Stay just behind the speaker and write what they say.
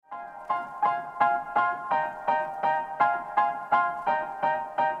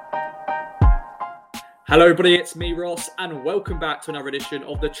Hello everybody, it's me Ross and welcome back to another edition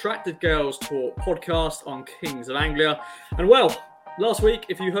of the Tracted Girls Talk podcast on Kings of Anglia. And well, last week,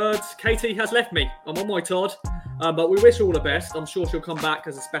 if you heard, Katie has left me. I'm on my Todd, but we wish her all the best. I'm sure she'll come back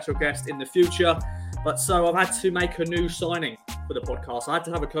as a special guest in the future. But so I've had to make a new signing for the podcast. I had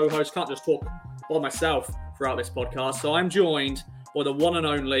to have a co-host, can't just talk by myself throughout this podcast. So I'm joined by the one and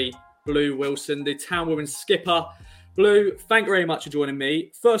only Blue Wilson, the Town Women's skipper. Blue, thank you very much for joining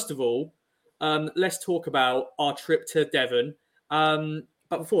me. First of all, let's talk about our trip to Devon.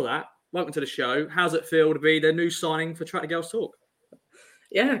 But before that, welcome to the show. How's it feel to be the new signing for Tracted Girls Talk?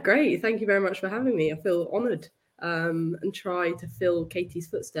 Yeah, great. Thank you very much for having me. I feel honoured and try to fill Katie's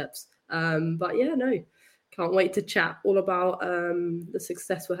footsteps. But yeah, no, can't wait to chat all about the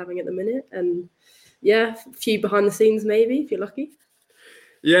success we're having at the minute. And yeah, a few behind the scenes maybe, if you're lucky.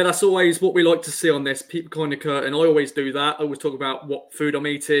 Yeah, that's always what we like to see on this, peep behind the curtain. I always do that. I always talk about what food I'm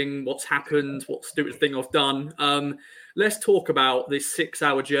eating, what's happened, what stupid thing I've done. Let's talk about this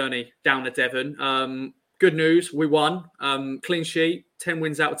 6-hour journey down to Devon. Good news, we won. Clean sheet, 10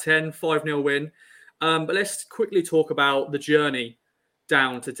 wins out of 10, 5-0 win. But let's quickly talk about the journey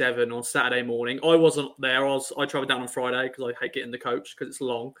down to Devon on Saturday morning. I wasn't there. I travelled down on Friday because I hate getting the coach because it's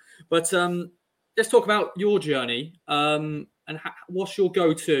long. But let's talk about your journey. And what's your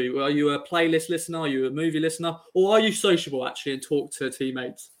go-to? Are you a playlist listener? Are you a movie listener? Or are you sociable, actually, and talk to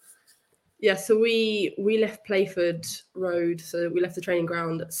teammates? Yeah, so we left Playford Road. So we left the training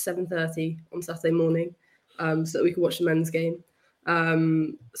ground at 7:30 on Saturday morning so that we could watch the men's game.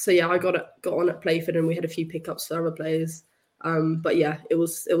 So yeah, I got on at Playford and we had a few pickups for other players. But yeah, it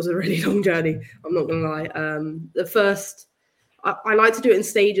was a really long journey. I'm not going to lie. I like to do it in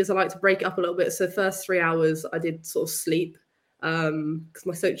stages. I like to break it up a little bit. So the first 3 hours I did sort of sleep because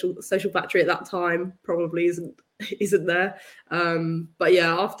my social battery at that time probably isn't there. But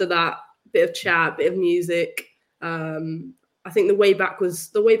yeah, after that, bit of chat, bit of music. I think the way back was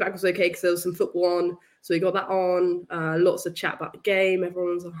okay because there was some football on, so we got that on. Lots of chat about the game.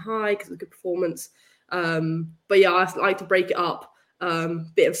 Everyone was on high because it was a good performance. But yeah, I like to break it up.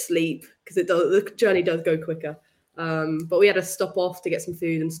 Bit of sleep because the journey does go quicker. But we had to stop off to get some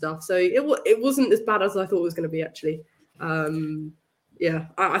food and stuff. So it wasn't as bad as I thought it was going to be, actually. Yeah,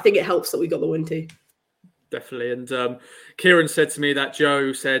 I think it helps that we got the win too. Definitely. And Kieran said to me that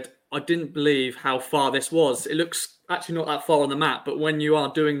Joe said, I didn't believe how far this was. It looks actually not that far on the map, but when you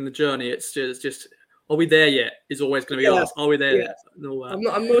are doing the journey, it's just are we there yet? Is always going to be asked. Are we there yet? No, I'm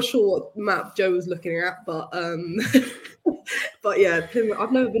not sure what map Joe was looking at, but but yeah, Plymouth,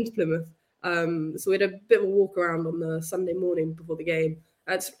 I've never been to Plymouth. So we had a bit of a walk around on the Sunday morning before the game.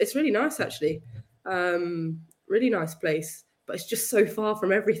 It's really nice, actually. Really nice place, but it's just so far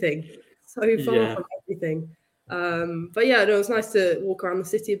from everything. From everything. But yeah, no, it was nice to walk around the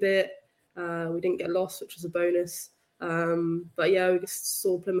city a bit. We didn't get lost, which was a bonus. But yeah, we just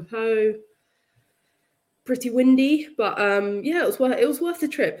saw Plymouth Hoe. Pretty windy, but yeah, it was worth the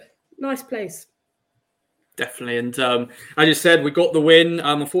trip. Nice place. Definitely. And as you said, we got the win.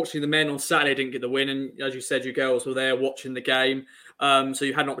 Unfortunately, the men on Saturday didn't get the win. And as you said, you girls were there watching the game. So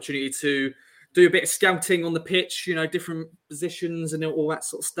you had an opportunity to do a bit of scouting on the pitch, different positions and all that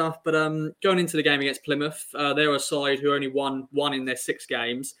sort of stuff. But going into the game against Plymouth, they're a side who only won one in their 6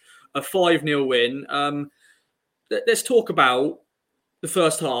 games, a 5-0 win. Let's talk about the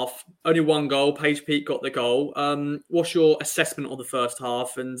first half. Only 1 goal. Paige Peake got the goal. What's your assessment of the first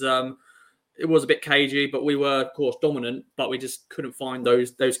half? And it was a bit cagey, but we were, of course, dominant, but we just couldn't find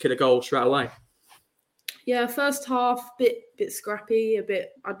those killer goals straight away. Yeah, first half, bit scrappy,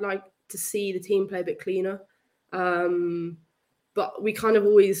 I'd like to see the team play a bit cleaner. But we kind of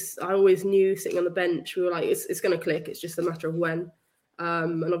I always knew sitting on the bench, we were like, it's going to click. It's just a matter of when.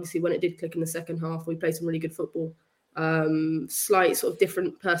 And obviously when it did click in the second half, we played some really good football. Slight sort of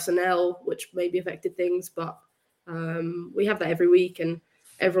different personnel, which maybe affected things, but we have that every week and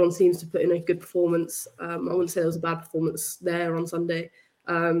everyone seems to put in a good performance. I wouldn't say there was a bad performance there on Sunday.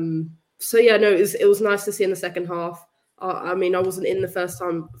 So yeah, no, it was nice to see in the second half. I mean, I wasn't in the first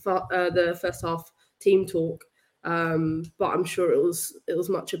half team talk, but I'm sure it was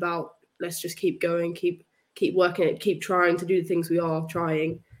much about let's just keep going, keep working it, keep trying to do the things we are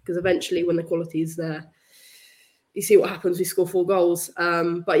trying, because eventually when the quality is there, you see what happens. We score 4 goals,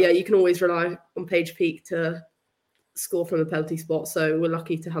 but yeah, you can always rely on Paige Peake to score from the penalty spot, so we're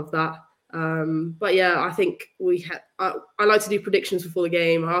lucky to have that. But yeah, I think I like to do predictions before the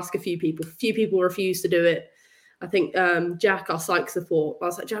game. I ask a few people refuse to do it. I think Jack, our psych support, I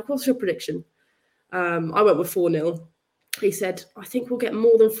was like, Jack, what's your prediction? I went with 4-0. He said, I think we'll get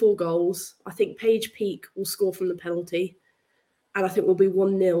more than 4 goals. I think Paige Peake will score from the penalty. And I think we'll be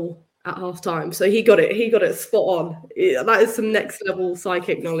 1-0 at half time. So he got it spot on. That is some next level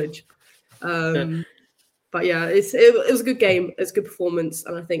psychic knowledge. But yeah, it was a good game. It's a good performance.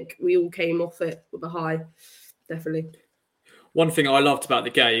 And I think we all came off it with a high. Definitely. One thing I loved about the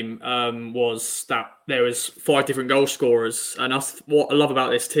game was that there was 5 different goal scorers. And what I love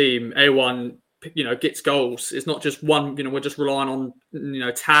about this team, everyone, gets goals. It's not just one, we're just relying on,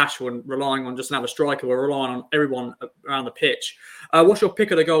 Tash or relying on just another striker. We're relying on everyone around the pitch. What's your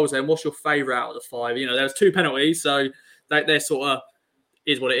pick of the goals then? What's your favourite out of the 5? There's 2 penalties, so they're sort of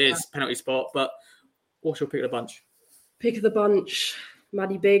is what it is, penalty spot. But what's your pick of the bunch? Pick of the bunch,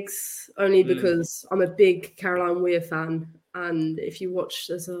 Maddie Biggs, only because I'm a big Caroline Weir fan. And if you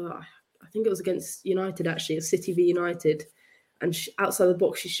watch, I think it was against United actually, it's City v United. And outside the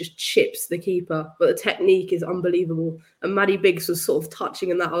box, she just chips the keeper. But the technique is unbelievable. And Maddie Biggs was sort of touching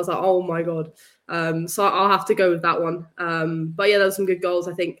in that. I was like, oh my God. So I'll have to go with that one. But yeah, there were some good goals.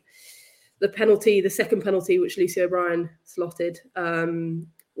 I think the second penalty, which Lucy O'Brien slotted,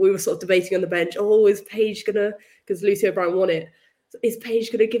 we were sort of debating on the bench. Oh, is Paige going to, because Lucy O'Brien won it. Is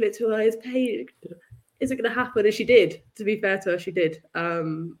Paige going to give it to her? Is it going to happen? And she did. To be fair to her, she did.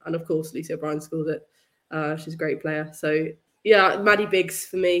 And of course, Lucy O'Brien scored it. She's a great player. So yeah, Maddie Biggs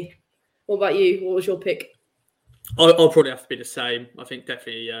for me. What about you? What was your pick? I'll probably have to be the same. I think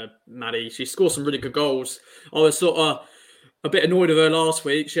definitely Maddie. She scored some really good goals. I was sort of a bit annoyed with her last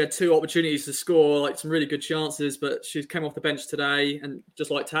week. She had 2 opportunities to score, like some really good chances, but she came off the bench today. And just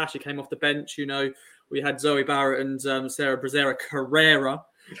like Tash, she came off the bench. We had Zoe Barrett and Sarah Brazera Carrera.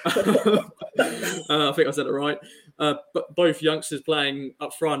 I think I said it right. But both youngsters playing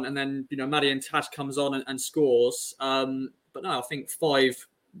up front, and then Maddie and Tash comes on and scores. But no, I think 5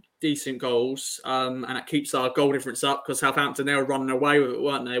 decent goals, and it keeps our goal difference up because Southampton, they were running away with it,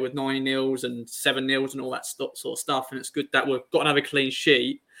 weren't they? With 9-0 and 7-0 and all that sort of stuff. And it's good that we've got another clean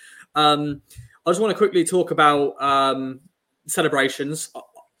sheet. I just want to quickly talk about celebrations.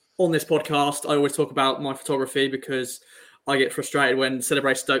 On this podcast, I always talk about my photography because I get frustrated when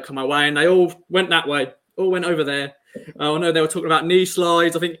celebrations don't come my way, and they all went that way, all went over there. I know they were talking about knee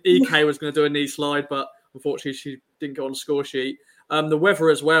slides. I think EK was going to do a knee slide, but unfortunately she didn't go on the score sheet. The weather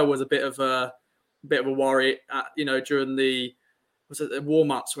as well was a bit of a worry, during the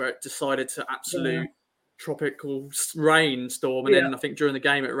warm-ups where it decided to absolute tropical rainstorm, and then I think during the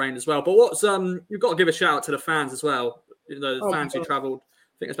game it rained as well. But you've got to give a shout out to the fans as well. The fans who travelled.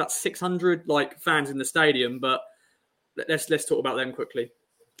 I think it's about 600 fans in the stadium, but let's talk about them quickly.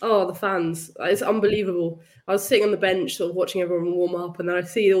 Oh, the fans. It's unbelievable. I was sitting on the bench sort of watching everyone warm up, and then I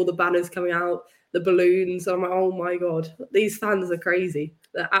see all the banners coming out, the balloons. I'm like, oh my God, these fans are crazy.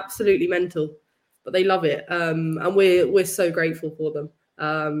 They're absolutely mental, but they love it. And we're so grateful for them.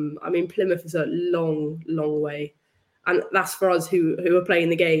 I mean, Plymouth is a long, long way, and that's for us who are playing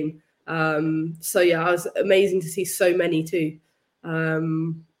the game. So yeah, it was amazing to see so many too. I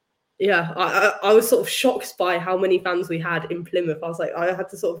was sort of shocked by how many fans we had in Plymouth. I was like, I had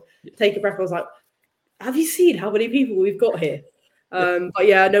to sort of take a breath. I was like, have you seen how many people we've got here? But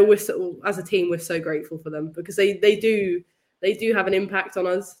yeah, no, as a team, we're so grateful for them because they do have an impact on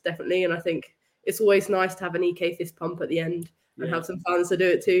us, definitely. And I think it's always nice to have an EK fist pump at the end and have some fans to do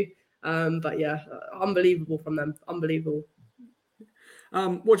it too. But yeah, unbelievable from them. Unbelievable.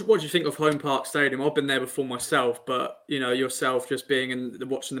 What do you think of Home Park Stadium? I've been there before myself, but yourself just being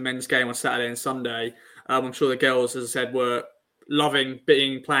watching the men's game on Saturday and Sunday. I'm sure the girls, as I said, were loving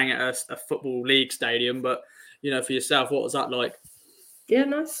playing at a football league stadium. But for yourself, what was that like? Yeah,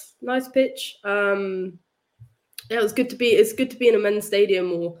 nice pitch. It's good to be in a men's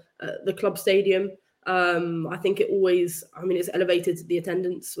stadium or the club stadium. I think it's elevated the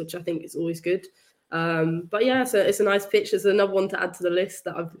attendance, which I think is always good. But yeah, so it's a nice pitch. There's another one to add to the list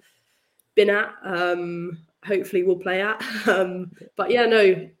that I've been at. Hopefully we'll play at. But yeah,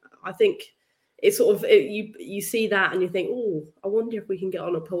 no, I think it's sort of you see that and you think, oh, I wonder if we can get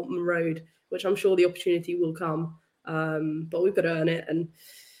on a Portman Road, which I'm sure the opportunity will come. But we've got to earn it, and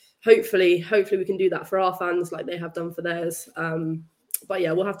hopefully we can do that for our fans like they have done for theirs. But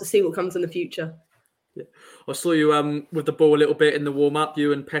yeah, we'll have to see what comes in the future. Yeah. I saw you with the ball a little bit in the warm up.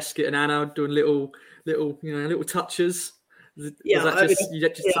 You and Peskett and Anna doing little touches. Yeah, was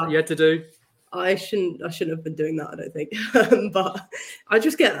that you had to do? I shouldn't have been doing that, I don't think. But I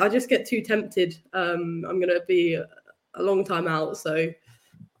just get too tempted. I'm gonna be a long time out, so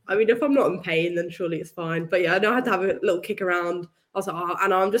I mean, if I'm not in pain, then surely it's fine. But yeah, I know I had to have a little kick around. I was like,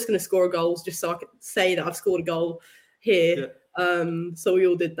 and I'm just gonna score a goal just so I can say that I've scored a goal here. Yeah. So we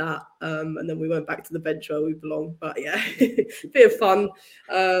all did that, and then we went back to the bench where we belong. But yeah, bit of fun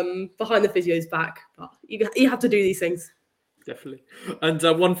behind the physio's back. But you have to do these things. Definitely. And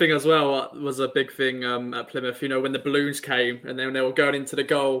one thing as well was a big thing at Plymouth, when the balloons came and then they were going into the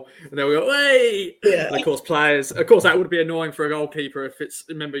goal and they would go, "Hey!" Yeah. And of course, that would be annoying for a goalkeeper if it's,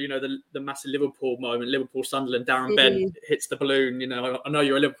 remember, the massive Liverpool moment, Liverpool-Sunderland, Darren Bent hits the balloon. I know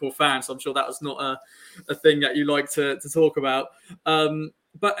you're a Liverpool fan, so I'm sure that was not a thing that you like to talk about.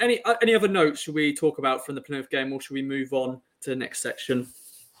 But any other notes should we talk about from the Plymouth game, or should we move on to the next section?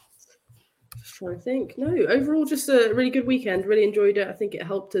 Just trying to think. No, overall, just a really good weekend. Really enjoyed it. I think it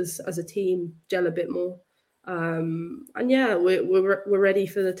helped us as a team gel a bit more. And yeah, we're ready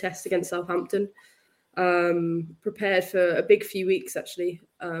for the test against Southampton. Prepared for a big few weeks actually.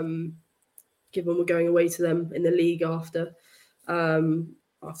 Given we're going away to them in the league after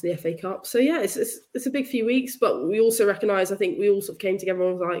the FA Cup. So yeah, it's a big few weeks, but we also recognise. I think we all sort of came together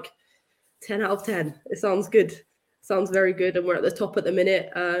and was like 10 out of 10. It sounds good. Sounds very good, and we're at the top at the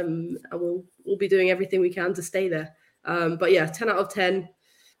minute, and we'll be doing everything we can to stay there. But yeah, 10 out of 10.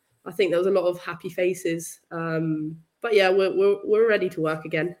 I think there was a lot of happy faces. But yeah, we're ready to work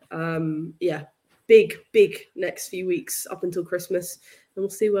again. Yeah, big next few weeks up until Christmas, and we'll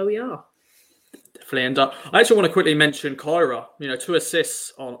see where we are. Definitely. And I actually want to quickly mention Kyra, 2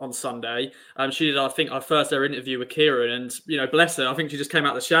 assists on Sunday. She did, I think, our first ever interview with Kieran, and, bless her, I think she just came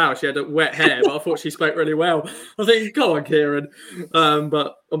out of the shower. She had wet hair, but I thought she spoke really well. I think, go on, Kieran.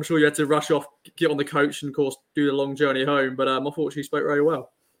 But I'm sure you had to rush off, get on the coach, and, of course, do the long journey home. But I thought she spoke very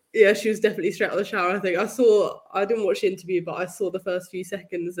well. Yeah, she was definitely straight out of the shower. I think I didn't watch the interview, but I saw the first few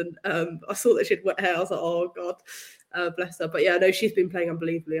seconds, and I saw that she had wet hair. I was like, oh, God, bless her. But yeah, no, she's been playing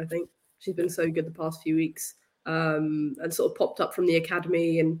unbelievably, I think. She's been so good the past few weeks, and sort of popped up from the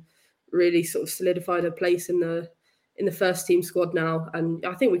academy and really sort of solidified her place in the first team squad now. And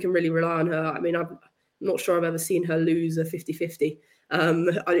I think we can really rely on her. I mean, I'm not sure I've ever seen her lose a 50-50.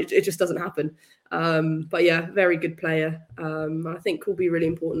 It just doesn't happen. But yeah, very good player. I think will be really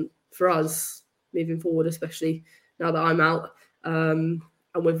important for us moving forward, especially now that I'm out, and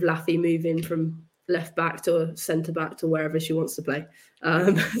with Laffy moving from left back to centre back to wherever she wants to play.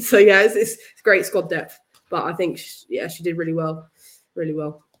 So yeah, it's great squad depth, but I think she did really well.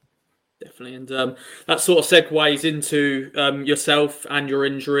 Definitely, and that sort of segues into yourself and your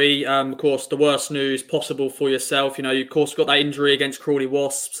injury. Of course, the worst news possible for yourself. You of course got that injury against Crawley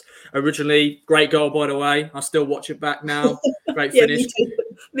Wasps. Originally, great goal, by the way. I still watch it back now. Great finish.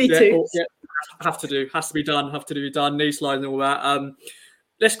 Me too. Yeah, has to be done. Knee slide and all that.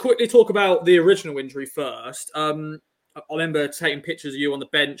 Let's quickly talk about the original injury first. I remember taking pictures of you on the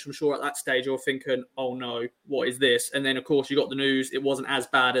bench. I'm sure at that stage you're thinking, oh no, what is this? And then, of course, you got the news. It wasn't as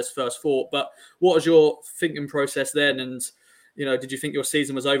bad as first thought. But what was your thinking process then? And, did you think your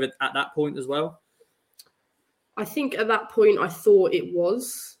season was over at that point as well? I think at that point I thought it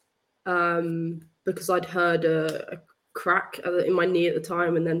was, because I'd heard a crack in my knee at the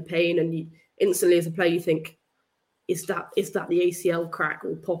time and then pain. And instantly as a player, you think, is that the ACL crack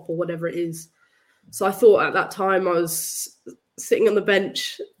or pop or whatever it is? So I thought at that time I was sitting on the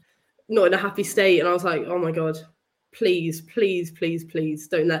bench, not in a happy state. And I was like, oh my God, please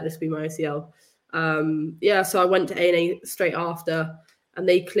don't let this be my ACL. So I went to A&E straight after, and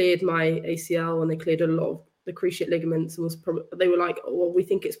they cleared my ACL and they cleared a lot of the cruciate ligaments, and they were like, oh, well, we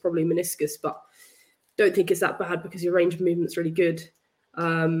think it's probably meniscus, but don't think it's that bad because your range of movement's really good.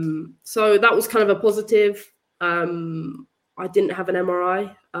 So that was kind of a positive. I didn't have an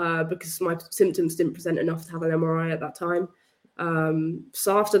MRI because my symptoms didn't present enough to have an MRI at that time.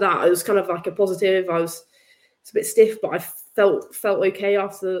 So after that, it was kind of like a positive. It's a bit stiff, but I felt okay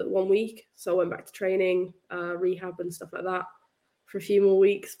after 1 week. So I went back to training, rehab and stuff like that for a few more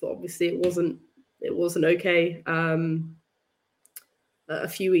weeks. But obviously it wasn't okay. A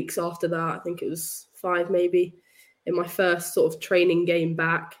few weeks after that, I think it was 5 maybe, in my first sort of training game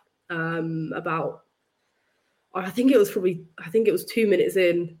back, I think it was 2 minutes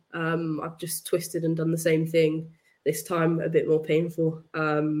in. I've just twisted and done the same thing, this time a bit more painful.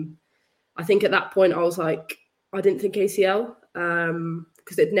 I think at that point I was like, I didn't think ACL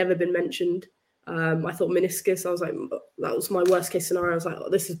because it'd never been mentioned. I thought meniscus. I was like, that was my worst case scenario. I was like, oh,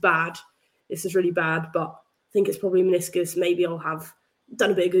 this is bad. This is really bad, but I think it's probably meniscus. Maybe I'll have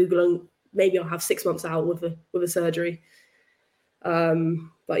done a bit of Googling. Maybe I'll have 6 months out with a surgery.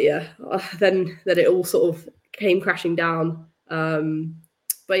 But yeah, then it all sort of came crashing down.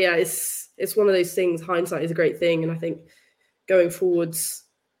 But yeah, it's one of those things. Hindsight is a great thing, and I think going forwards,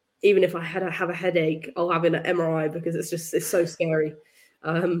 even if I have a headache, I'll have an MRI because it's so scary.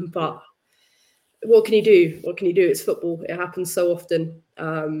 But what can you do? It's football. It happens so often.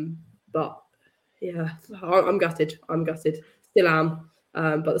 But yeah, I'm gutted. Still am.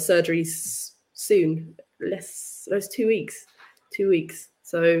 But the surgery's soon. those 2 weeks. 2 weeks.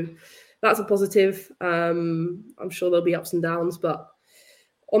 So that's a positive. I'm sure there'll be ups and downs, but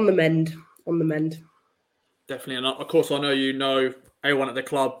on the mend. Definitely. And of course, I know everyone at the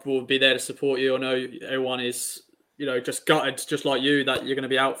club will be there to support you. I know everyone is, just gutted, just like you, that you're going to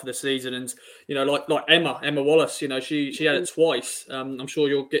be out for the season. And, like Emma Wallace, she had it twice. I'm sure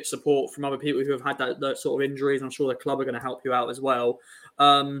you'll get support from other people who have had that sort of injuries. I'm sure the club are going to help you out as well.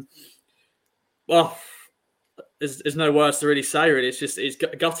 Well, there's no words to really say, really. It's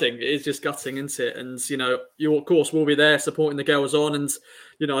gutting. It is just gutting, isn't it? And, you, of course, will be there supporting the girls on and,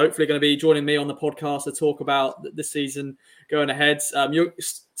 hopefully going to be joining me on the podcast to talk about this season going ahead. You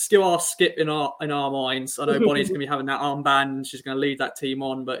still are Skip in our minds. I know Bonnie's going to be having that armband. She's going to lead that team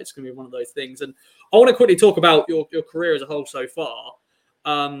on, but it's going to be one of those things. And I want to quickly talk about your career as a whole so far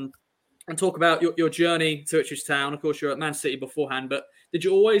and talk about your journey to Ipswich Town. Of course, you're at Man City beforehand, but did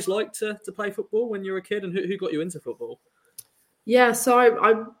you always like to play football when you were a kid? And who got you into football? Yeah, so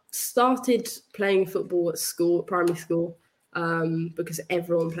I started playing football at school, primary school, because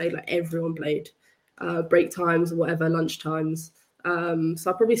everyone played, break times or whatever, lunch times. So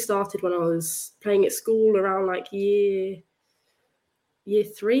I probably started when I was playing at school around like year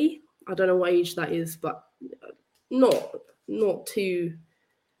 3. I don't know what age that is, but not too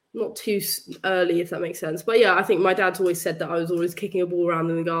early, if that makes sense. But yeah, I think my dad's always said that I was always kicking a ball around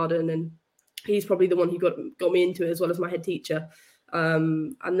in the garden, and he's probably the one who got me into it, as well as my head teacher.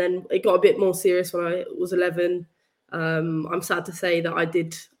 And then it got a bit more serious when I was 11. I'm sad to say that I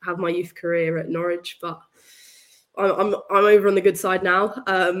did have my youth career at Norwich, but I'm over on the good side now.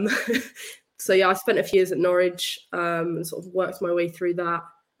 So yeah, I spent a few years at Norwich and sort of worked my way through that,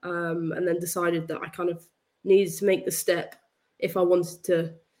 and then decided that I kind of needed to make the step if I wanted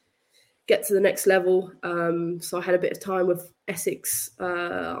to get to the next level. So I had a bit of time with Essex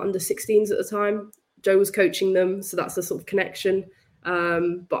under 16s at the time. Joe was coaching them, so that's the sort of connection.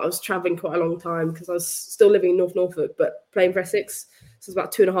 But I was travelling quite a long time because I was still living in North Norfolk, but playing for Essex. So it's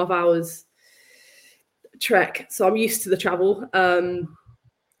about 2.5 hours trek. So I'm used to the travel.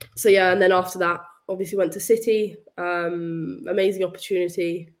 So yeah, and then after that, obviously went to City. Amazing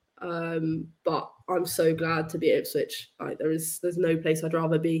opportunity. But I'm so glad to be at Ipswich. Like, there's no place I'd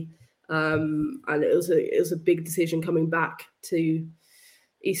rather be. And it was a big decision coming back to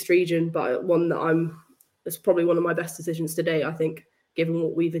East Region, but one that it's probably one of my best decisions today, I think, given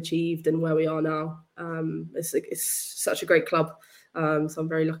what we've achieved and where we are now. It's such a great club. So I'm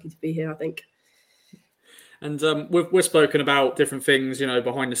very lucky to be here, I think. And we've spoken about different things,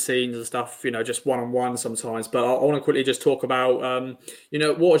 behind the scenes and stuff, just one-on-one sometimes. But I want to quickly just talk about,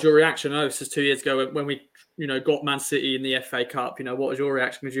 what was your reaction? I know this is 2 years ago when we, got Man City in the FA Cup. What was your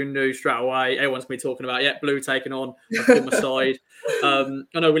reaction? Because you knew straight away, everyone's going to be talking about, Blue taking on a former side. I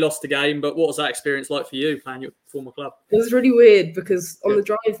know we lost the game, but what was that experience like for you playing your former club? It was really weird because on the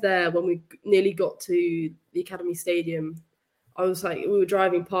drive there, when we nearly got to the Academy Stadium, I was like, we were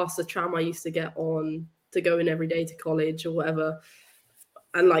driving past the tram I used to get on to go in every day to college or whatever.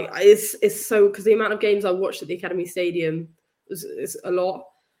 And like, it's so, because the amount of games I watched at the Academy Stadium is a lot.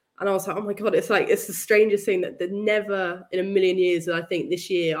 And I was like, oh my God, it's the strangest thing that never in a million years that I think this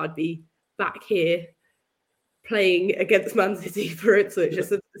year I'd be back here playing against Man City for Ipswich. It's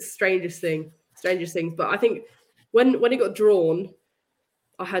the strangest things. But I think when it got drawn,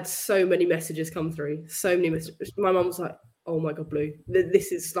 I had so many messages come through. So many messages. My mum was like, oh my God, Blue,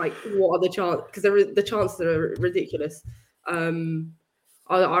 this is like, what are the chances? Because the chances are ridiculous. I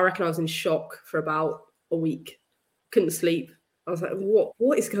reckon I was in shock for about a week. Couldn't sleep. I was like,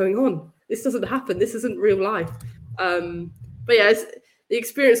 what is going on? This doesn't happen. This isn't real life. But yeah, the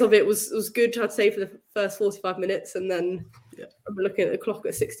experience of it was good, I'd say, for the first 45 minutes. And then I'm looking at the clock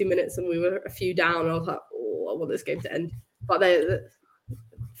at 60 minutes and we were a few down. And I was like, I want this game to end. But the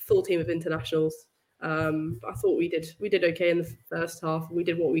full team of internationals. I thought we did okay in the first half. We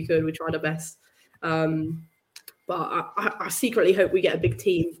did what we could. We tried our best. But I secretly hope we get a big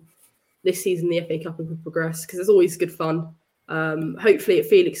team this season, the FA Cup, and we progress, because it's always good fun. Hopefully at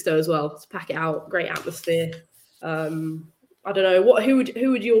Felixstowe as well, to pack it out. Great atmosphere. I don't know, who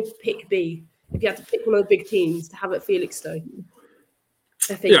would your pick be if you had to pick one of the big teams to have at Felixstowe?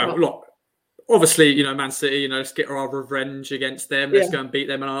 FA Cup. Look, obviously, Man City, let's get our revenge against them. Let's go and beat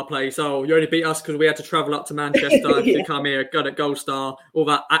them in our place. Oh, you only beat us because we had to travel up to Manchester to come here, go to Gold Star, all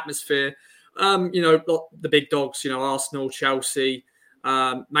that atmosphere. The big dogs, Arsenal, Chelsea,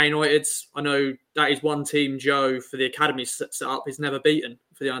 Man United. I know that is one team Joe for the academy set up is never beaten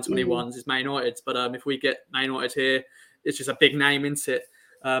for the under-21s is Man United. But if we get Man United here, it's just a big name, isn't it?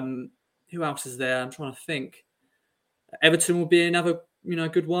 Who else is there? I'm trying to think. Everton will be another,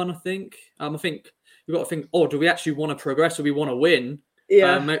 good one, I think. I think, you've got to think, do we actually want to progress? Do we want to win?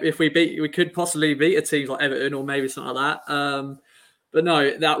 Yeah. If we could possibly beat a team like Everton or maybe something like that. But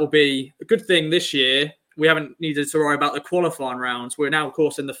no, that will be a good thing this year. We haven't needed to worry about the qualifying rounds. We're now, of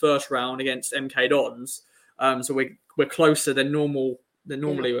course, in the first round against MK Dons. So we're closer than normally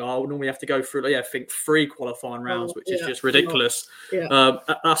we are. We normally have to go through, I think 3 qualifying rounds, which is just ridiculous.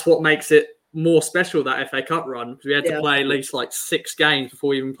 That's what makes it more special, that FA Cup run, because we had to play at least like 6 games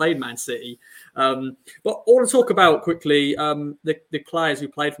before we even played Man City. But I want to talk about quickly the players who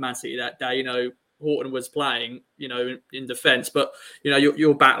played for Man City that day. You know, Horton was playing, you know, in defence, but you know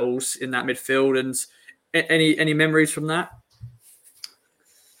your battles in that midfield, and any memories from that?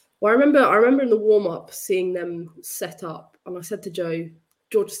 Well, I remember in the warm up seeing them set up, and I said to Joe,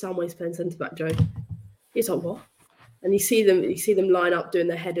 Georgia Stanway's playing centre back. Joe, he's like, what? And you see them line up doing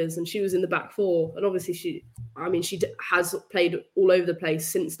their headers, and she was in the back 4, and obviously she has played all over the place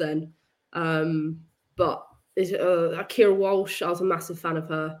since then. But Akira Walsh, I was a massive fan of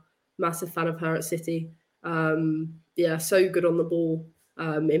her at City. So good on the ball,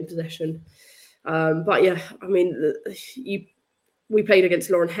 in possession. But yeah, I mean, we played against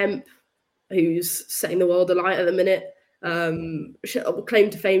Lauren Hemp, who's setting the world alight at the minute. Claim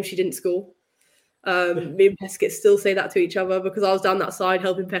to fame, she didn't score. Me and Peskett still say that to each other because I was down that side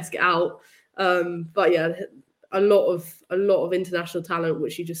helping Peskett out. But yeah, a lot of international talent,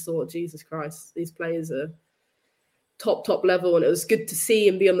 which you just thought, Jesus Christ, these players are top level, and it was good to see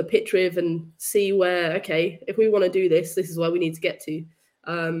and be on the pitch with and see where, okay, if we want to do this is where we need to get to.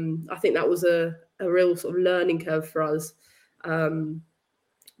 I think that was a real sort of learning curve for us.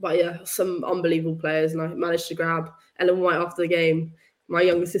 But yeah, some unbelievable players, and I managed to grab Ellen White after the game. My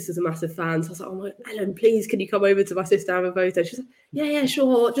younger sister's a massive fan, so I was like, "Oh my Ellen, please, can you come over to my sister and have a photo?" She's like, "Yeah,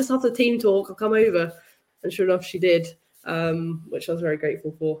 sure. Just after the team talk, I'll come over." And sure enough, she did, which I was very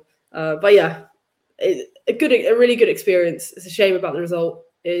grateful for. But yeah, a really good experience. It's a shame about the result,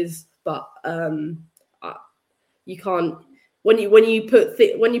 but you can't when you put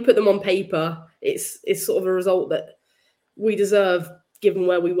them on paper, it's sort of a result that we deserve given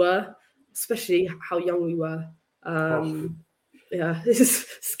where we were, especially how young we were. Yeah, this is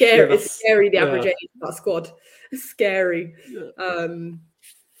scary. Yeah, it's scary, the average age of that squad. It's scary. Yeah.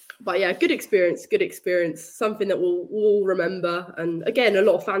 But yeah, good experience. Something that we'll all remember. And again, a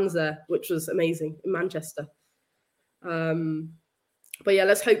lot of fans there, which was amazing in Manchester. But yeah,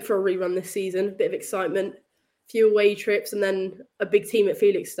 let's hope for a rerun this season. A bit of excitement, few away trips, and then a big team at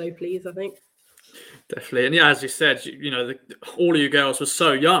Felixstowe, please, I think. Definitely. And yeah, as you said, you know, all of you girls were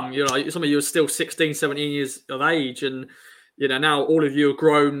so young. You know, some of you were still 16, 17 years of age. And, you know, now all of you have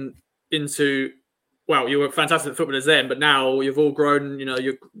grown into, well, you were fantastic footballers then, but now you've all grown, you know,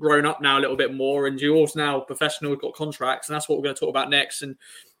 you've grown up now a little bit more, and you're also now professional, got contracts, and that's what we're going to talk about next. And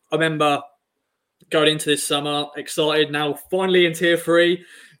I remember going into this summer, excited, now finally in tier three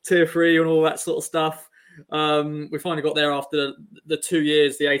and all that sort of stuff. We finally got there after the 2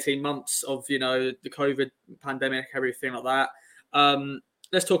 years, the 18 months of, you know, the COVID pandemic, everything like that.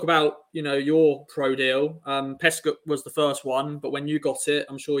 Let's talk about, you know, your pro deal. Peskett was the first one, but when you got it,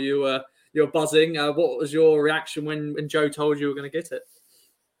 I'm sure you're buzzing. What was your reaction when Joe told you were going to get it?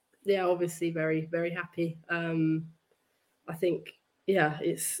 Yeah, obviously very, very happy. I think, yeah,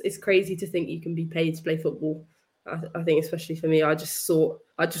 it's crazy to think you can be paid to play football. I think especially for me, I just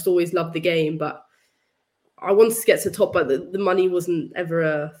always loved the game, but I wanted to get to the top, but the money wasn't ever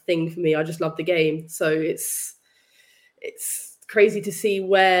a thing for me. I just loved the game. So it's crazy to see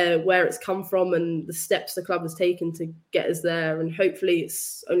where it's come from and the steps the club has taken to get us there. And hopefully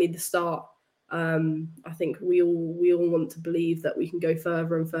it's only the start. I think we all want to believe that we can go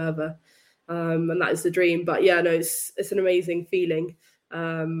further and further. And that is the dream. But yeah, no, it's an amazing feeling.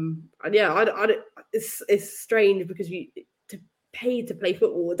 And yeah, it's strange because you to pay to play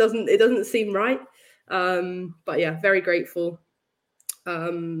football. It doesn't seem right. But yeah, very grateful.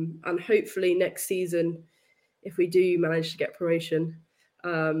 And hopefully next season, if we do manage to get promotion,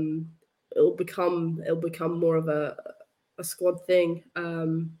 it'll become more of a squad thing.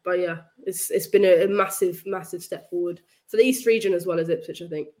 But yeah, it's been a massive step forward for the East region as well as Ipswich, I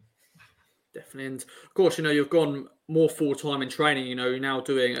think. Definitely. And of course, you know, you've gone more full-time in training, you know, you're now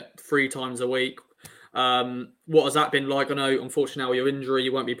doing it 3 times a week. What has that been like? I know, unfortunately, now with your injury,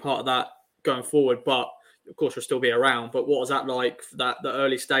 you won't be part of that going forward, but of course you'll still be around. But what was that like for the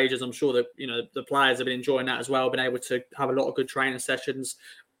early stages? I'm sure that, you know, the players have been enjoying that as well, been able to have a lot of good training sessions,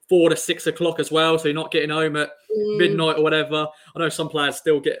 4 to 6 o'clock as well, so you're not getting home at midnight or whatever. I know some players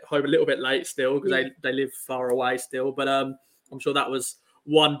still get home a little bit late still because they live far away still, but I'm sure that was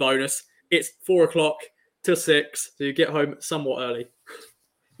one bonus. It's 4 o'clock to 6, so you get home somewhat early.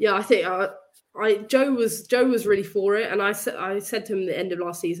 Yeah, I think Joe was really for it, and I said to him at the end of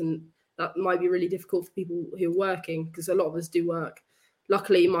last season that might be really difficult for people who are working, because a lot of us do work.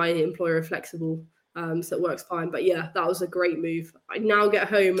 Luckily, my employer are flexible, so it works fine. But yeah, that was a great move. I now get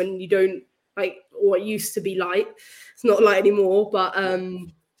home and you don't what used to be light. It's not light anymore, but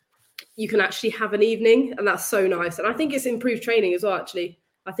you can actually have an evening, and that's so nice. And I think it's improved training as well. Actually,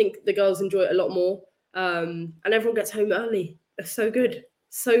 I think the girls enjoy it a lot more, and everyone gets home early. It's so good,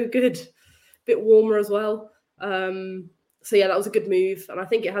 so good. Bit warmer as well. So yeah, that was a good move, and I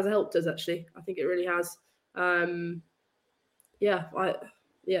think it has helped us. Actually, I think it really has. Yeah.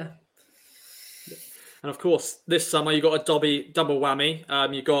 And of course, this summer you got a double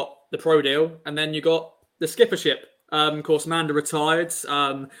whammy. You got the pro deal, and then you got the skippership. Of course, Amanda retired,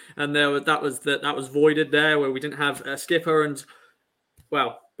 and that was voided there, where we didn't have a skipper. And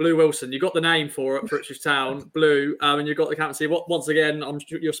well, Blue Wilson, you got the name for it, for Ipswich Town, Blue, and you got the captaincy. Once again, I'm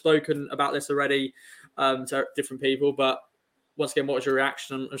sure you've spoken about this already to different people, but once again, what was your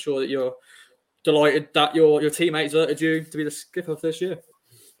reaction? I'm sure that you're delighted that your teammates voted you to be the skipper for this year.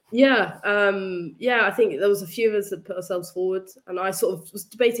 Yeah, I think there was a few of us that put ourselves forward, and I sort of was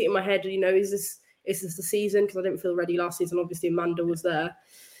debating in my head, is this the season? Because I didn't feel ready last season. Obviously, Amanda was there,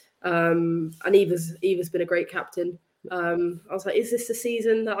 and Eva's been a great captain. I was like, is this the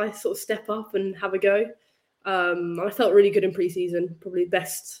season that I sort of step up and have a go? I felt really good in pre-season, probably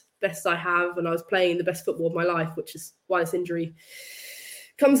best I have, and I was playing the best football of my life, which is why this injury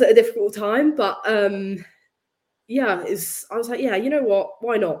comes at a difficult time. But I was like, yeah, you know what?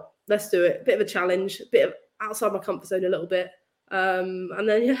 Why not? Let's do it. A bit of a challenge, a bit of outside my comfort zone a little bit. And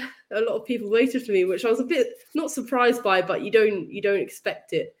then a lot of people waited for me, which I was a bit not surprised by, but you don't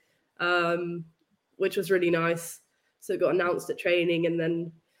expect it, which was really nice. So it got announced at training, and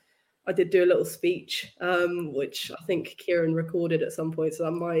then I did do a little speech, which I think Kieran recorded at some point, so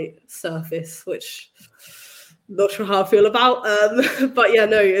that might surface, which I'm not sure how I feel about. But yeah,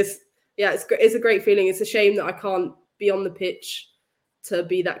 no, it's a great feeling. It's a shame that I can't be on the pitch to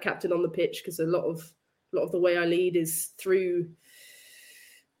be that captain on the pitch, because a lot of the way I lead is through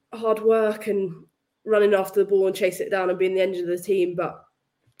hard work and running after the ball and chasing it down and being the engine of the team. But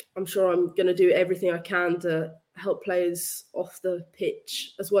I'm sure I'm going to do everything I can to help players off the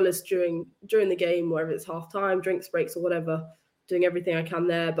pitch, as well as during the game, whether it's half time, drinks breaks, or whatever, doing everything I can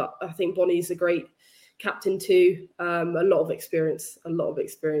there. But I think Bonnie's a great captain too, a lot of experience and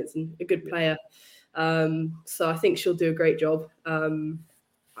a good player. So I think she'll do a great job. And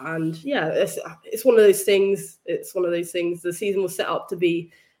yeah, it's one of those things. The season was set up to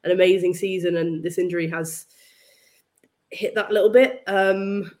be an amazing season, and this injury has hit that little bit.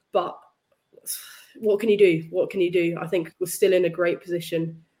 But what can you do? I think we're still in a great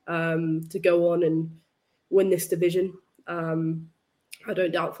position to go on and win this division. I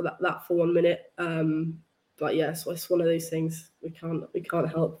don't doubt for that for 1 minute. But yeah, so it's one of those things we can't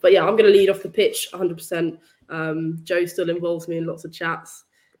help. But yeah, I'm going to lead off the pitch 100%. Joe still involves me in lots of chats.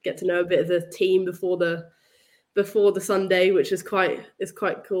 Get to know a bit of the team before the Sunday, which is quite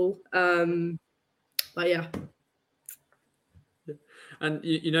cool. But yeah. And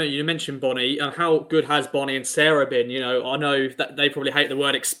you mentioned Bonnie. How good has Bonnie and Sarah been? I know that they probably hate the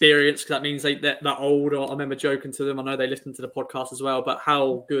word experience, because that means they're that old. Or I remember joking to them. I know they listen to the podcast as well. But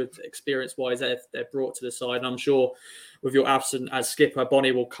how good experience-wise they're brought to the side. And I'm sure with your absence as skipper,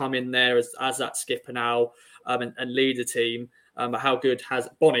 Bonnie will come in there as that skipper now and lead the team. But how good has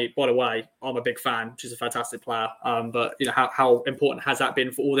Bonnie? By the way, I'm a big fan. She's a fantastic player. But how important has that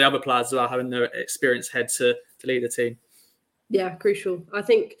been for all the other players as well, having their experienced head to lead the team? Yeah, crucial. I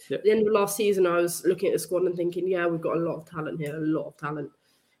think at the end of last season, I was looking at the squad and thinking, yeah, we've got a lot of talent here, a lot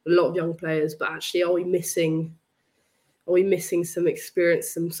of young players. But actually, are we missing some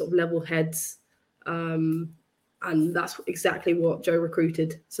experience, some sort of level heads? And that's exactly what Joe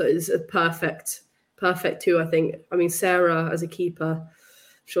recruited. So it's a perfect two, I think. I mean, Sarah as a keeper, I'm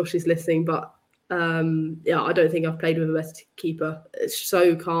sure she's listening, but I don't think I've played with a better keeper. It's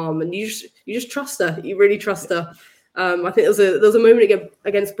so calm, and you just trust her. You really trust her. I think there was a moment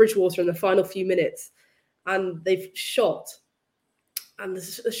against Bridgewater in the final few minutes, and they've shot, and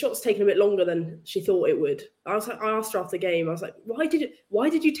the shot's taken a bit longer than she thought it would. I asked her after the game, I was like, why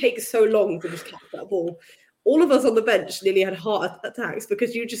did you take so long to just catch that ball? All of us on the bench nearly had heart attacks,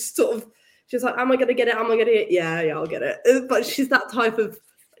 because you just she's like, am I going to get it? Am I going to get it? Yeah, I'll get it. But she's that type of,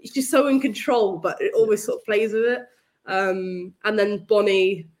 she's so in control, but it always sort of plays with it. And then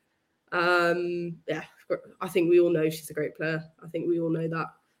Bonnie, I think we all know she's a great player. I think we all know that.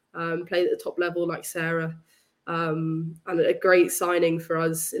 Played at the top level like Sarah. And a great signing for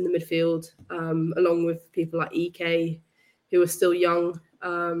us in the midfield, along with people like EK, who are still young.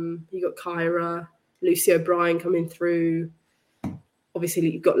 You got Kyra, Lucy O'Brien coming through. Obviously,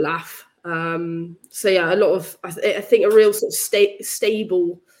 you've got Laugh. So yeah, a lot of I think a real sort of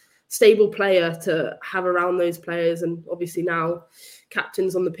stable player to have around those players, and obviously now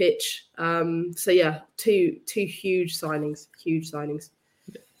captains on the pitch. So yeah, two huge signings.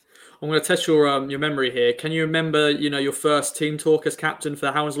 I'm going to test your memory here. Can you remember, your first team talk as captain for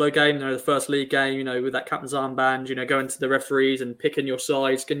the Hounslow game, the first league game, with that captain's armband, going to the referees and picking your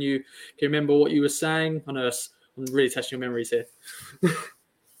sides? Can you remember what you were saying? I know I'm really testing your memories here.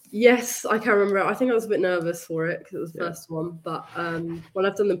 Yes, I can remember. I think I was a bit nervous for it because it was the first one. But when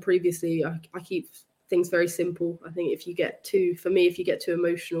I've done them previously, I keep things very simple. I think if you get too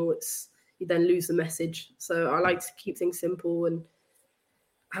emotional, you then lose the message. So I like to keep things simple and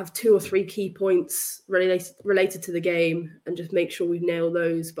have 2 or 3 key points related to the game and just make sure we nail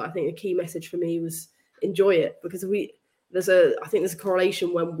those. But I think the key message for me was enjoy it, because I think there's a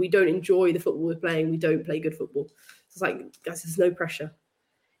correlation. When we don't enjoy the football we're playing, we don't play good football. So it's like, guys, there's no pressure.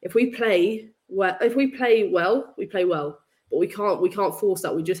 If we play well, we play well, but we can't force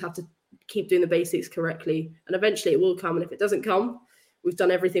that. We just have to keep doing the basics correctly, and eventually it will come. And if it doesn't come, we've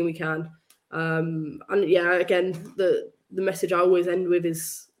done everything we can. And yeah, again, the message I always end with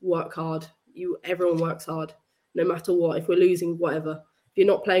is work hard. Everyone works hard, no matter what. If we're losing, whatever. If you're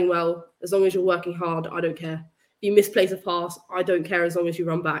not playing well, as long as you're working hard, I don't care. If you misplace a pass, I don't care, as long as you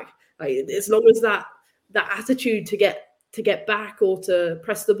run back. Like, as long as that attitude to get back or to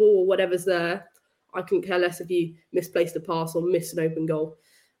press the ball or whatever's there, I couldn't care less if you misplaced a pass or missed an open goal.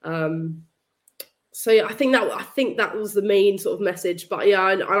 So yeah, I think that was the main sort of message. But yeah,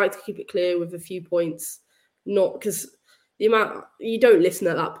 I like to keep it clear with a few points, not because the amount you don't listen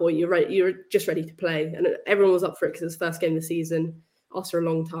at that point. You're just ready to play, and everyone was up for it because it was the first game of the season after a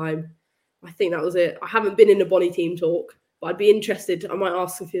long time. I think that was it. I haven't been in a Bonnie team talk, but I'd be interested. I might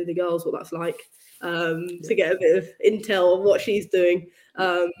ask a few of the girls what that's like. To get a bit of intel on what she's doing.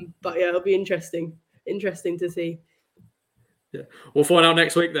 But yeah, it'll be interesting to see. Yeah, we'll find out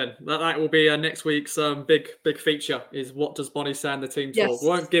next week then. That will be next week's big feature, is what does Bonnie say in the team talk. Yes. We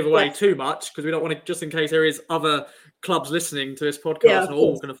won't give away too much because we don't want to, just in case there is other clubs listening to this podcast, and we're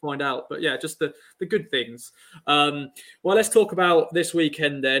all going to find out. But yeah, just the good things. Well, let's talk about this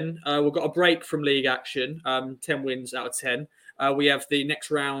weekend then. We've got a break from league action, 10 wins out of 10. We have the next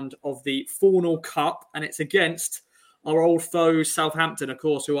round of the Fornall Cup, and it's against our old foes, Southampton, of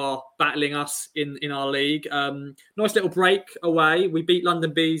course, who are battling us in our league. Nice little break away. We beat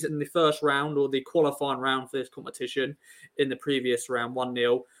London Bees in the first round, or the qualifying round for this competition, in the previous round,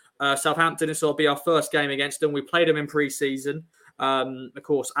 1-0. Southampton, this will be our first game against them. We played them in pre-season, of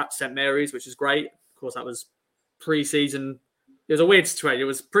course, at St Mary's, which is great. Of course, that was pre-season. It was a weird situation. It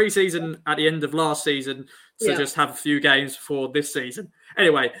was pre-season at the end of last season to just have a few games for this season.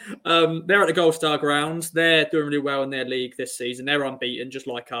 Anyway, they're at the Gold Star Grounds. They're doing really well in their league this season. They're unbeaten, just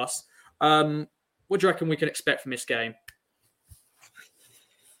like us. What do you reckon we can expect from this game?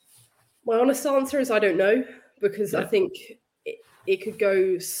 My honest answer is I don't know, because I think it could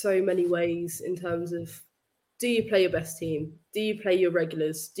go so many ways in terms of, do you play your best team? Do you play your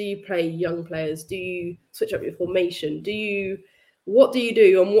regulars? Do you play young players? Do you switch up your formation? What do you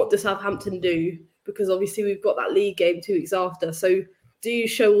do, and what does Southampton do? Because obviously we've got that league game 2 weeks after. So do you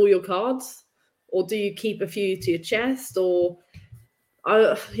show all your cards, or do you keep a few to your chest? Or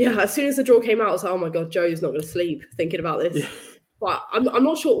as soon as the draw came out, I was like, oh my God, Joe's not going to sleep thinking about this. Yeah. But I'm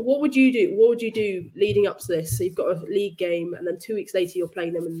not sure. What would you do? What would you do leading up to this? So you've got a league game, and then 2 weeks later you're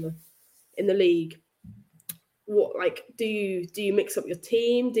playing them in the league. What, like, do you mix up your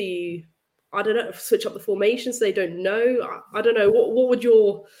team? Do you, I don't know, switch up the formation so they don't know? I don't know. What would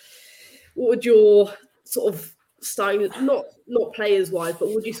your sort of style, not players wise,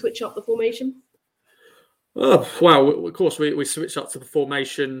 but would you switch up the formation? Oh, well, of course we switched up to the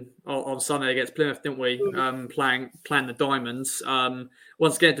formation on Sunday against Plymouth, didn't we? Playing the Diamonds.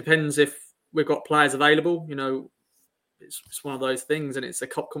 Once again, it depends if we've got players available. It's one of those things, and it's a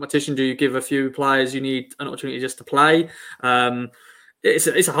cup competition. Do you give a few players you need an opportunity just to play?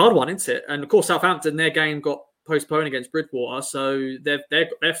 It's a hard one, isn't it? And of course, Southampton, their game got postponed against Bridwater, so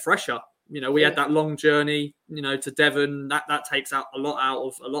they're fresher. We had that long journey, to Devon. That takes out a lot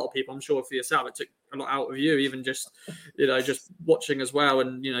of a lot of people. I'm sure for yourself, it took a lot out of you, even just watching as well.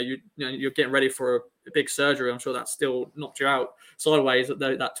 And you're getting ready for a big surgery. I'm sure that still knocked you out sideways at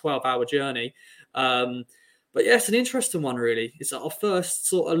that 12-hour journey. But yeah, it's an interesting one, really. It's our first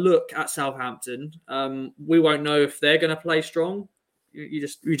sort of look at Southampton. We won't know if they're going to play strong. You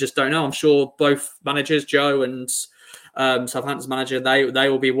just don't know. I'm sure both managers, Joe and Southampton's manager. They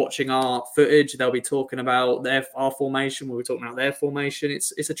will be watching our footage. They'll be talking about our formation. We'll be talking about their formation.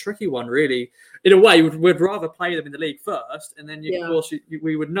 It's a tricky one, really. In a way, we'd rather play them in the league first, and then of course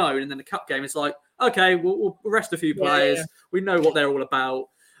we would know. And then the cup game, it's like, okay, we'll rest a few players. Yeah. We know what they're all about.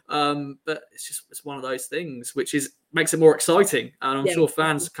 But it's one of those things which makes it more exciting, and I'm sure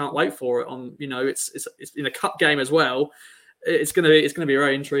fans can't wait for it. It's in a cup game as well. It's gonna be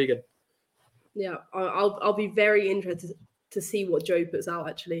very intriguing. Yeah, I'll be very interested to see what Joe puts out.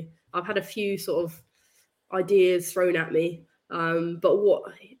 Actually, I've had a few sort of ideas thrown at me, but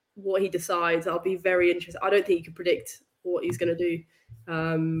what he decides, I'll be very interested. I don't think he can predict what he's going to do,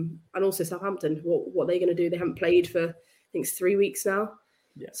 and also Southampton, what they're going to do. They haven't played for, I think it's 3 weeks now.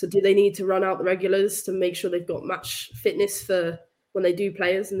 Yeah. So do they need to run out the regulars to make sure they've got match fitness for when they do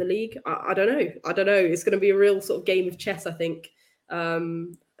players in the league? I don't know. It's going to be a real sort of game of chess, I think.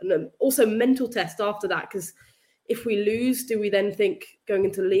 And then also mental test after that, because if we lose, do we then think going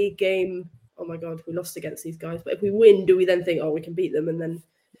into the league game, oh my God, we lost against these guys? But if we win, do we then think, oh, we can beat them? And then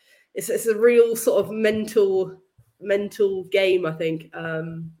it's a real sort of mental game, I think.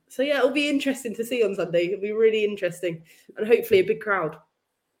 So yeah, it'll be interesting to see on Sunday. It'll be really interesting, and hopefully a big crowd.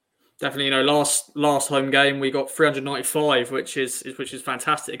 Definitely, last home game we got 395, which is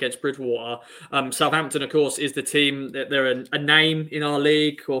fantastic against Bridgewater. Southampton, of course, is the team that they're a name in our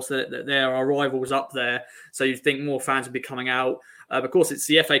league. Of course, they're our rivals up there, so you'd think more fans would be coming out. Of course, it's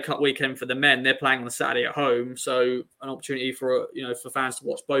the FA Cup weekend for the men. They're playing on a Saturday at home, so an opportunity for fans to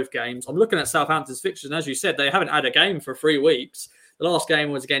watch both games. I'm looking at Southampton's fixtures, and as you said, they haven't had a game for 3 weeks. The last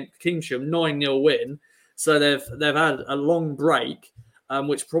game was against Kingsham, 9-0 win. So they've had a long break.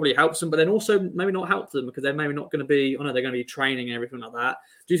 Which probably helps them, but then also maybe not help them because they're maybe not going to be, they're going to be training and everything like that.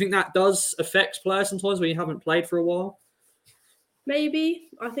 Do you think that does affect players sometimes when you haven't played for a while? Maybe.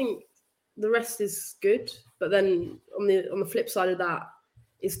 I think the rest is good, but then on the flip side of that,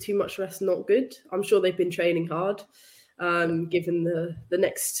 is too much rest not good? I'm sure they've been training hard, given the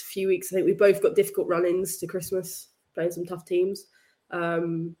next few weeks. I think we've both got difficult run-ins to Christmas, playing some tough teams.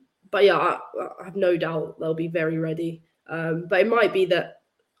 But yeah, I have no doubt they'll be very ready. But it might be that,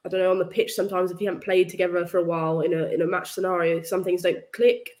 I don't know, on the pitch sometimes if you haven't played together for a while in a match scenario, some things don't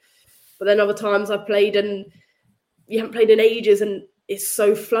click. But then other times I've played and you haven't played in ages and it's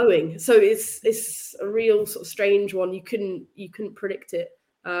so flowing. So it's a real sort of strange one. You couldn't predict it.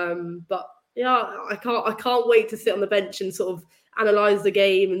 But yeah, I can't wait to sit on the bench and sort of analyse the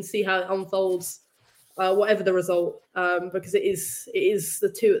game and see how it unfolds, whatever the result, because it is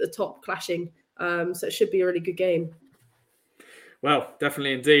the two at the top clashing. So it should be a really good game. Well,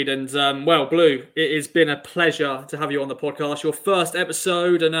 definitely indeed. And, Blue, it has been a pleasure to have you on the podcast. Your first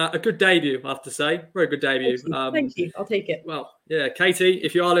episode and a good debut, I have to say. Very good debut. Thank you. I'll take it. Well, yeah, Katie,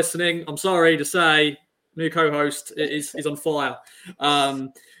 if you are listening, I'm sorry to say, new co-host is on fire.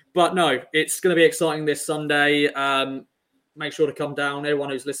 But no, it's going to be exciting this Sunday. Make sure to come down.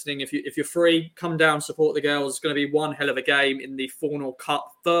 Everyone who's listening, if you're free, come down, support the girls. It's going to be one hell of a game in the Fornall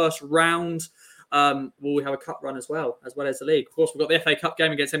Cup first round. We'll have a cup run as well as the league. Of course, we've got the FA Cup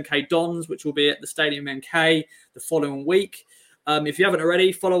game against MK Dons, which will be at the Stadium MK the following week. If you haven't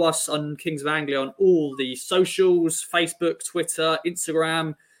already, follow us on Kings of Anglia on all the socials, Facebook, Twitter,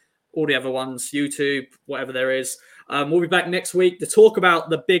 Instagram, all the other ones, YouTube, whatever there is. We'll be back next week to talk about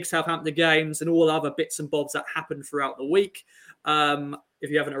the big Southampton games and all other bits and bobs that happen throughout the week. If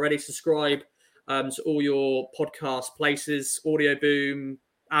you haven't already, subscribe to all your podcast places, Audio Boom,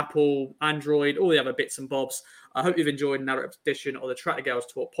 Apple, Android, all the other bits and bobs. I hope you've enjoyed another edition of the Track the Girls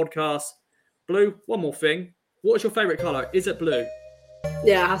Talk podcast. Blue, one more thing. What is your favourite colour? Is it blue?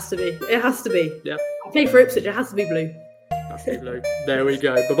 Yeah, it has to be. It has to be. Yeah. I play for Ipswich. It has to be blue. Has to be blue. There we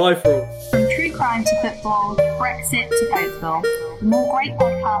go. Bye-bye for all. From true crime to football, Brexit to Cokeville. For more great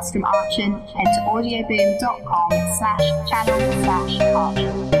podcasts from Archon, head to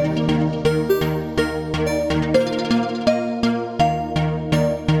audioboom.com/channel/Archon.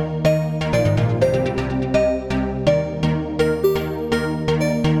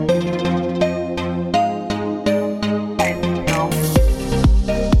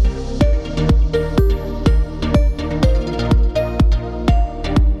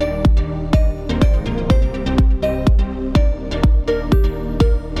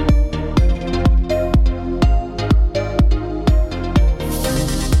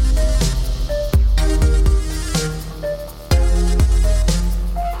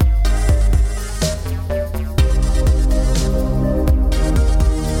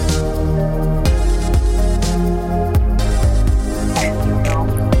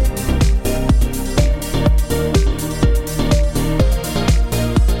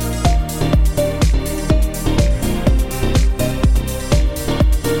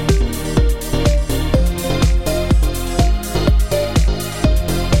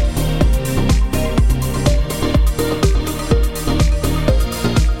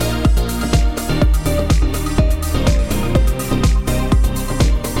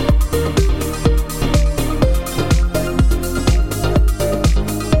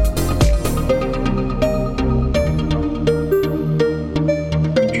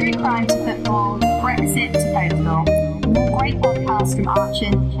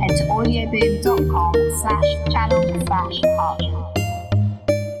 channel/Archant.